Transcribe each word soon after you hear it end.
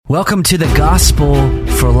Welcome to the Gospel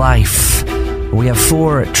for Life. We have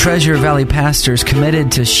 4 Treasure Valley pastors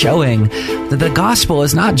committed to showing that the gospel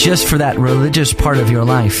is not just for that religious part of your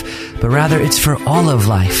life, but rather it's for all of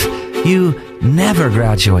life. You never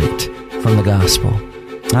graduate from the gospel.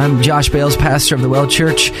 I'm Josh Bales, pastor of the Well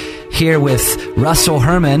Church, here with Russell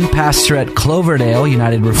Herman, pastor at Cloverdale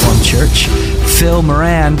United Reformed Church, Phil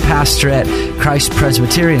Moran, pastor at Christ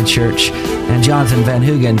Presbyterian Church, and Jonathan Van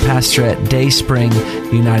Hoogen, pastor at Dayspring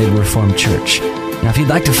United Reformed Church. Now, if you'd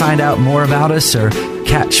like to find out more about us or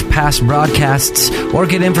catch past broadcasts or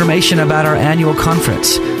get information about our annual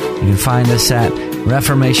conference, you can find us at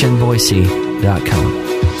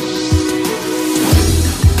reformationboise.com.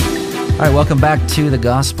 All right, welcome back to the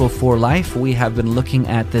Gospel for Life. We have been looking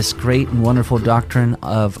at this great and wonderful doctrine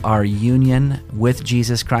of our union with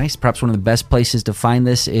Jesus Christ. Perhaps one of the best places to find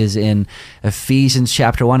this is in Ephesians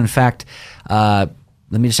chapter 1. In fact, let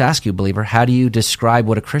me just ask you, believer, how do you describe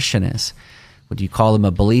what a Christian is? Would you call them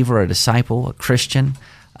a believer, a disciple, a Christian?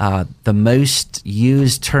 The most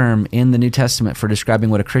used term in the New Testament for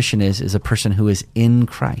describing what a Christian is a person who is in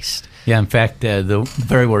Christ. Yeah, in fact, the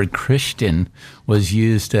very word Christian was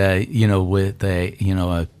used, with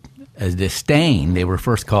a disdain. They were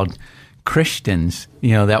first called Christians.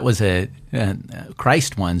 That was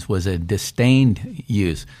Christ ones was a disdained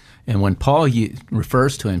use. And when Paul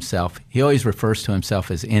refers to himself, he always refers to himself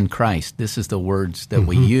as in Christ. This is the words that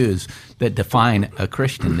we use that define a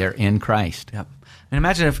Christian. They're in Christ. Yep. And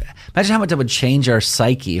imagine how much that would change our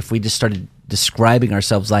psyche if we just started describing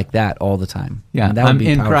ourselves like that all the time. Yeah, I mean, that would be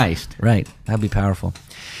in powerful. Christ. Right, that would be powerful.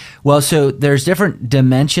 Well, so there's different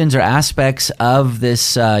dimensions or aspects of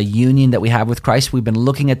this union that we have with Christ. We've been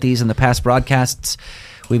looking at these in the past broadcasts.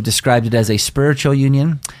 We've described it as a spiritual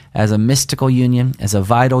union, as a mystical union, as a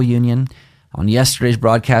vital union. On yesterday's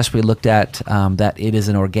broadcast, we looked at that it is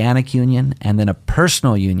an organic union and then a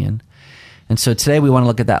personal union. And so today we want to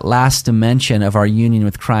look at that last dimension of our union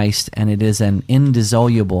with Christ, and it is an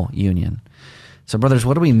indissoluble union. So, brothers,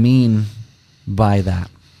 what do we mean by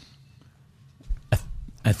that?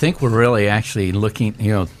 I think we're really actually looking,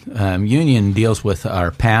 union deals with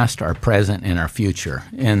our past, our present, and our future.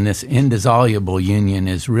 And this indissoluble union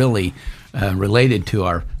is really related to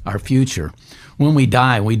our future. When we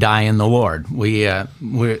die in the Lord. We're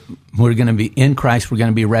going to be in Christ. We're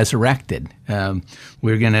going to be resurrected.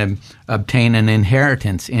 We're going to obtain an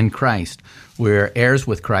inheritance in Christ. We're heirs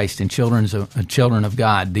with Christ and children of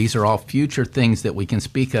God. These are all future things that we can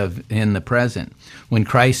speak of in the present. When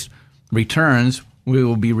Christ returns, we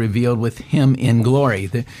will be revealed with Him in glory.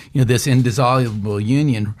 This indissoluble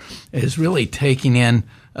union is really taking in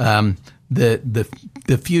the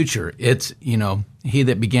future. It's He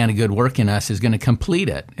that began a good work in us is going to complete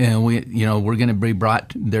it, and we're going to be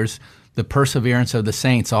brought. There's the perseverance of the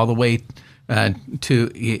saints all the way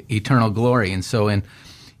to eternal glory, and so in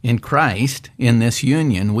Christ, in this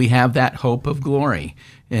union, we have that hope of glory.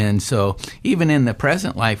 And so even in the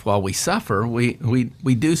present life, while we suffer, we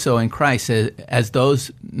do so in Christ as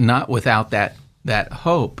those not without that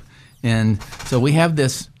hope. And so we have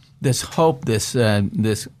this hope, this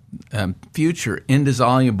future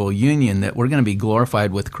indissoluble union that we're going to be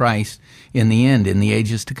glorified with Christ in the end, in the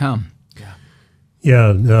ages to come.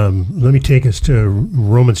 Let me take us to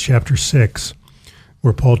Romans chapter 6,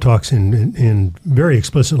 where Paul talks in very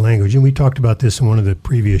explicit language, and we talked about this in one of the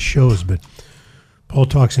previous shows, but Paul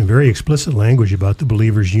talks in very explicit language about the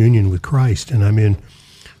believer's union with Christ, and I'm in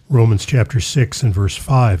Romans chapter 6 and verse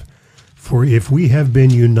 5. For if we have been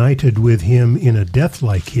united with him in a death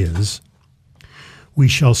like his, we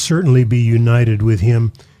shall certainly be united with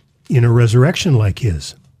him in a resurrection like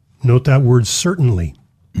his. Note that word certainly.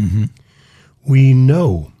 Mm-hmm. We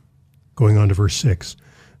know, going on to verse 6,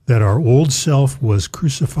 that our old self was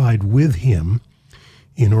crucified with him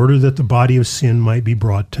in order that the body of sin might be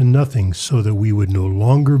brought to nothing, so that we would no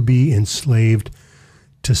longer be enslaved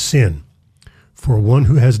to sin. For one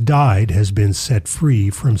who has died has been set free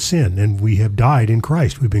from sin, and we have died in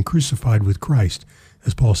Christ. We've been crucified with Christ,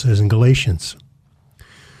 as Paul says in Galatians.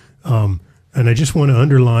 And I just want to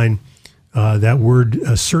underline that word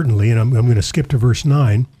certainly, and I'm going to skip to verse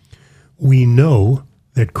 9. We know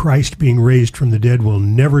that Christ, being raised from the dead, will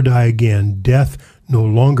never die again. Death no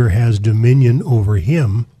longer has dominion over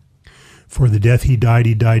him. For the death he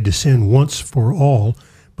died to sin once for all,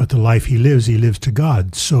 but the life he lives to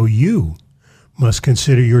God. So you must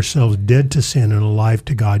consider yourselves dead to sin and alive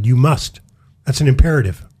to God. You must. That's an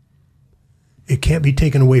imperative. It can't be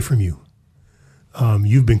taken away from you.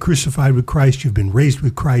 You've been crucified with Christ. You've been raised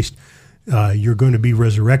with Christ. You're going to be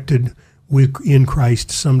resurrected in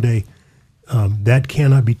Christ someday. That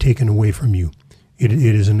cannot be taken away from you. It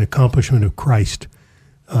is an accomplishment of Christ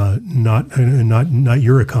not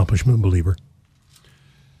your accomplishment, believer.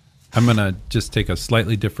 I'm going to just take a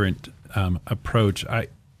slightly different approach.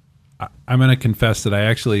 I'm going to confess that I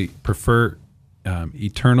actually prefer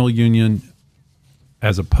eternal union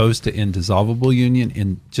as opposed to indissoluble union,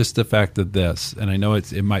 in just the fact of this, and I know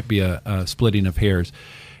it might be a splitting of hairs.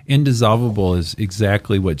 Indissoluble is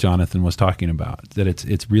exactly what Jonathan was talking about, that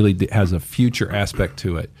it's really has a future aspect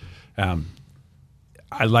to it.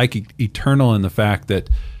 I like eternal in the fact that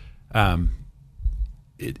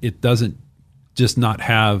it doesn't just not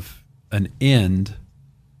have an end,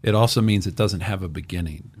 it also means it doesn't have a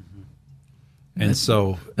beginning. And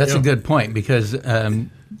so that's a good point, because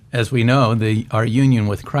as we know, our union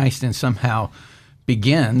with Christ and somehow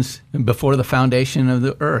begins before the foundation of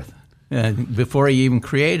the earth. Before he even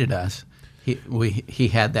created us, he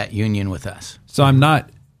had that union with us. So I'm not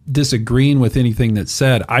disagreeing with anything that's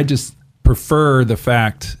said. I just prefer the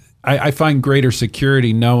fact, I find greater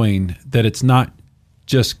security knowing that it's not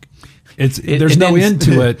just, there's no end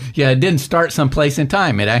to it. Yeah, it didn't start someplace in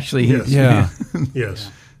time. It actually, yeah. Yes.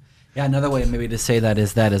 Yeah, another way maybe to say that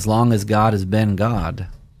is that as long as God has been God,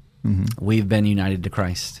 we've been united to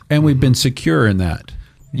Christ. And we've been secure in that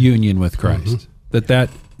union with Christ.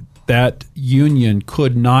 That union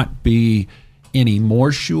could not be any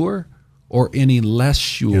more sure or any less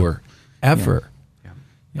sure ever.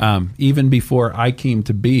 Even before I came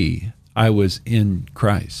to be, I was in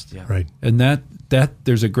Christ. Yeah. Right. And that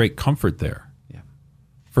there's a great comfort there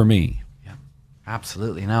for me. Yeah,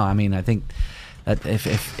 absolutely. No, I mean, I think that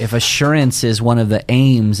if assurance is one of the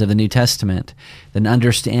aims of the New Testament, then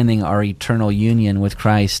understanding our eternal union with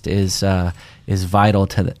Christ is vital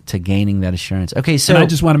to gaining that assurance. Okay, so and I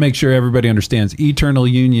just want to make sure everybody understands eternal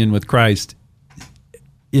union with Christ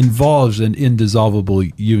involves an indissoluble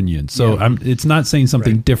union. So it's not saying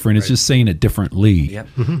something different. It's just saying it differently. Yep.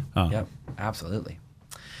 Yep. Absolutely.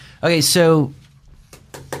 Okay, so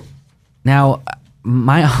now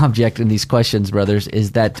my object in these questions, brothers,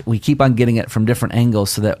 is that we keep on getting it from different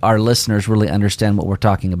angles so that our listeners really understand what we're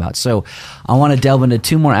talking about. So I want to delve into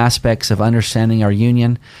two more aspects of understanding our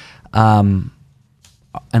union, an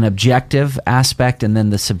objective aspect and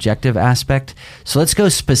then the subjective aspect. So let's go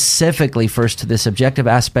specifically first to the subjective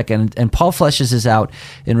aspect, and Paul fleshes this out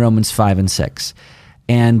in Romans 5 and 6.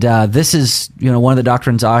 And this is, one of the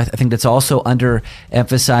doctrines I think that's also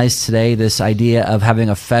underemphasized today, this idea of having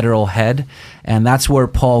a federal head. And that's where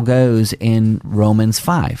Paul goes in Romans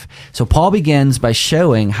 5. So Paul begins by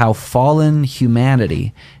showing how fallen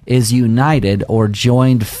humanity is united or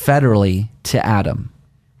joined federally to Adam.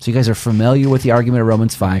 So you guys are familiar with the argument of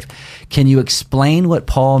Romans 5. Can you explain what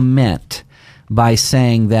Paul meant by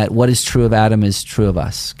saying that what is true of Adam is true of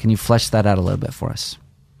us? Can you flesh that out a little bit for us?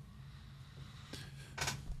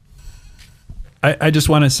 I just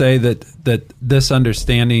want to say that this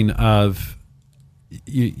understanding of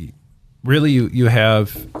you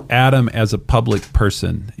have Adam as a public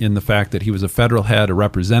person in the fact that he was a federal head, a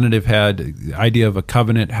representative head, the idea of a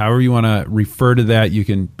covenant, however you want to refer to that. You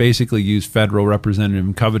can basically use federal, representative,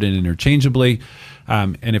 and covenant interchangeably.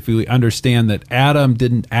 And if we understand that Adam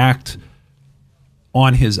didn't act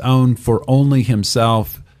on his own for only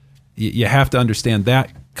himself, you have to understand that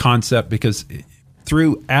concept, because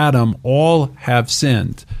through Adam, all have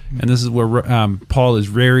sinned. And this is where Paul is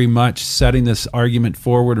very much setting this argument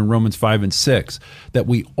forward in Romans 5 and 6, that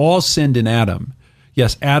we all sinned in Adam.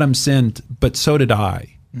 Yes, Adam sinned, but so did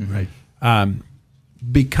I. Right.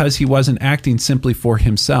 Because he wasn't acting simply for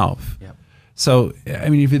himself. Yep. So, I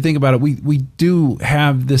mean, if you think about it, we do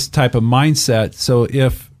have this type of mindset. So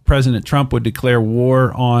if President Trump would declare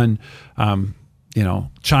war on,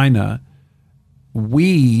 China,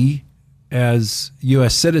 we as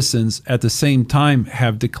U.S. citizens at the same time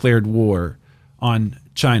have declared war on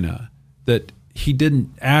China, that he didn't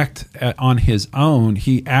act on his own.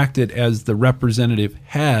 He acted as the representative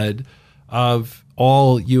head of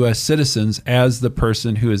all U.S. citizens, as the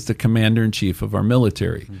person who is the commander-in-chief of our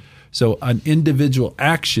military. Mm-hmm. So an individual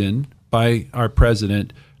action by our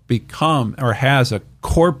president has a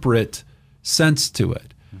corporate sense to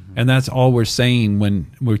it. Mm-hmm. And that's all we're saying when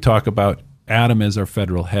we talk about Adam as our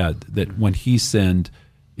federal head, that when he sinned,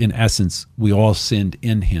 in essence, we all sinned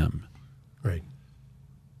in him. Right.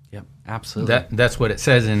 Yep, absolutely. That's what it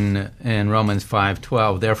says in Romans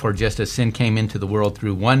 5:12. Therefore, just as sin came into the world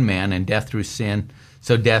through one man, and death through sin,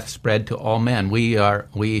 so death spread to all men. We are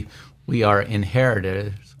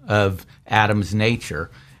inheritors of Adam's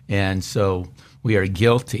nature, and so we are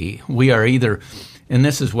guilty. We are either, and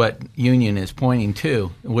this is what union is pointing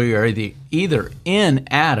to, we are either in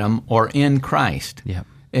Adam or in Christ. Yep.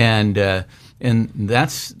 And And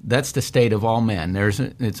that's the state of all men.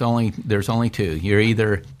 There's only two. You're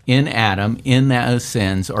either in Adam, in those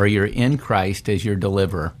sins, or you're in Christ as your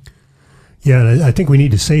deliverer. Yeah, and I think we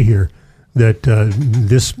need to say here that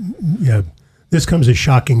this comes as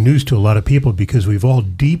shocking news to a lot of people because we've all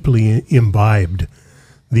deeply imbibed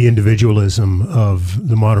the individualism of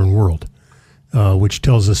the modern world, which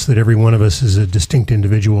tells us that every one of us is a distinct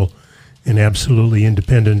individual and absolutely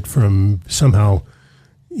independent from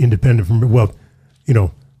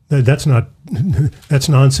that's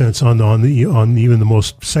nonsense on even the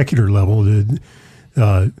most secular level.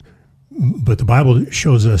 But the Bible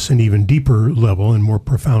shows us an even deeper level and more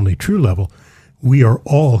profoundly true level. We are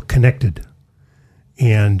all connected.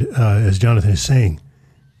 And as Jonathan is saying,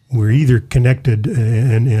 we're either connected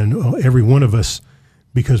and every one of us,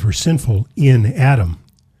 because we're sinful, in Adam.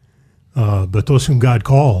 But those whom God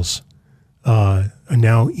calls are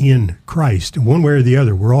now in Christ. One way or the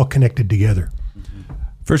other, we're all connected together.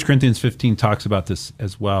 1 Corinthians 15 talks about this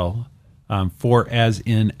as well. For as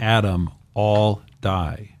in Adam all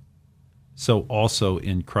die, so also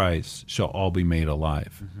in Christ shall all be made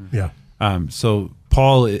alive. Mm-hmm. Yeah. So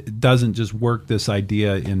Paul doesn't just work this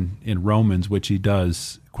idea in Romans, which he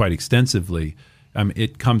does quite extensively.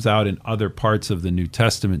 It comes out in other parts of the New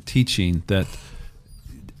Testament teaching that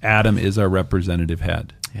Adam is our representative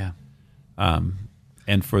head. Yeah.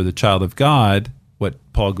 And for the child of God, what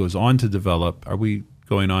Paul goes on to develop, are we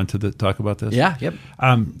going on to talk about this? Yeah, yep.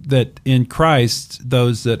 That in Christ,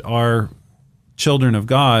 those that are children of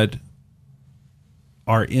God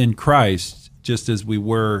are in Christ just as we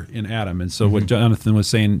were in Adam. And so what Jonathan was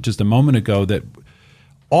saying just a moment ago, that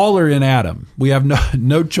all are in Adam. We have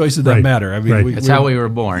no choice of that matter. I mean, That's how we were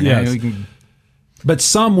born. Yes. But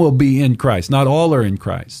some will be in Christ. Not all are in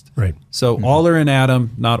Christ. Right. So all are in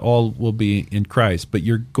Adam. Not all will be in Christ. But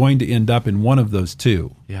you're going to end up in one of those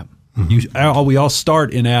two. Yep. We all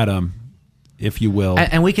start in Adam, if you will.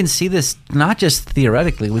 And we can see this not just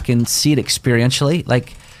theoretically. We can see it experientially.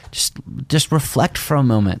 Like, just reflect for a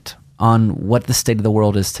moment on what the state of the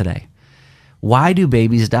world is today. Why do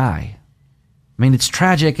babies die? I mean, it's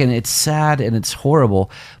tragic and it's sad and it's horrible,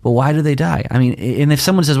 but why do they die? I mean, and if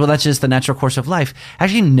someone says, well, that's just the natural course of life.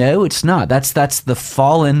 Actually, no, it's not. That's the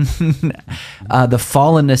fallen, the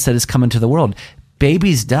fallenness that has come into the world.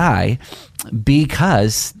 Babies die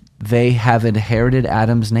because they have inherited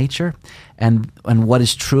Adam's nature. And what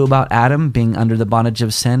is true about Adam being under the bondage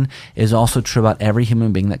of sin is also true about every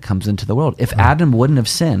human being that comes into the world. If Adam wouldn't have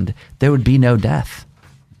sinned, there would be no death.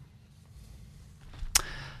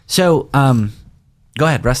 So, go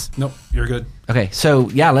ahead, Russ. Nope, you're good. Okay, so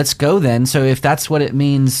yeah, let's go then. So if that's what it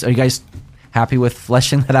means, are you guys happy with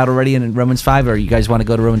fleshing that out already in Romans 5, or you guys want to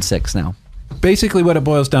go to Romans 6 now? Basically what it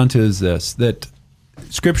boils down to is this, that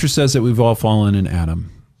Scripture says that we've all fallen in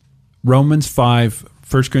Adam. Romans 5,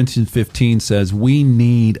 1 Corinthians 15 says we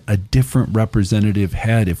need a different representative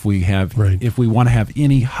head if we want to have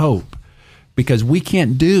any hope, because we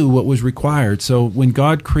can't do what was required. So when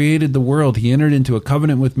God created the world, he entered into a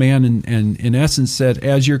covenant with man and in essence said,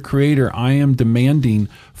 as your creator, I am demanding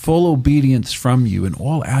full obedience from you in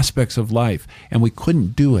all aspects of life. And we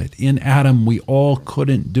couldn't do it. In Adam, we all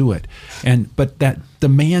couldn't do it. But that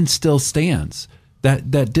demand still stands.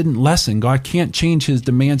 That didn't lessen. God can't change his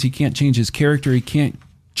demands. He can't change his character. He can't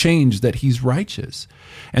change that he's righteous.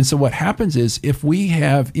 And so what happens is, if we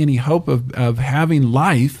have any hope of having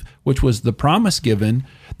life, which was the promise given,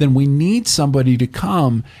 then we need somebody to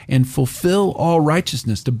come and fulfill all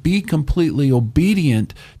righteousness, to be completely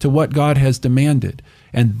obedient to what God has demanded.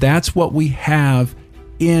 And that's what we have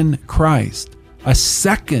in Christ, a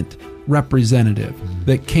second representative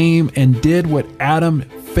that came and did what Adam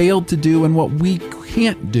failed to do and what we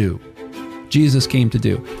can't do. Jesus came to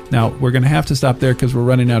do. Now, we're going to have to stop there because we're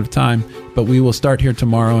running out of time, but we will start here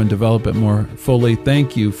tomorrow and develop it more fully.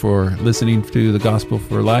 Thank you for listening to the Gospel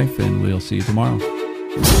for Life, and we'll see you tomorrow.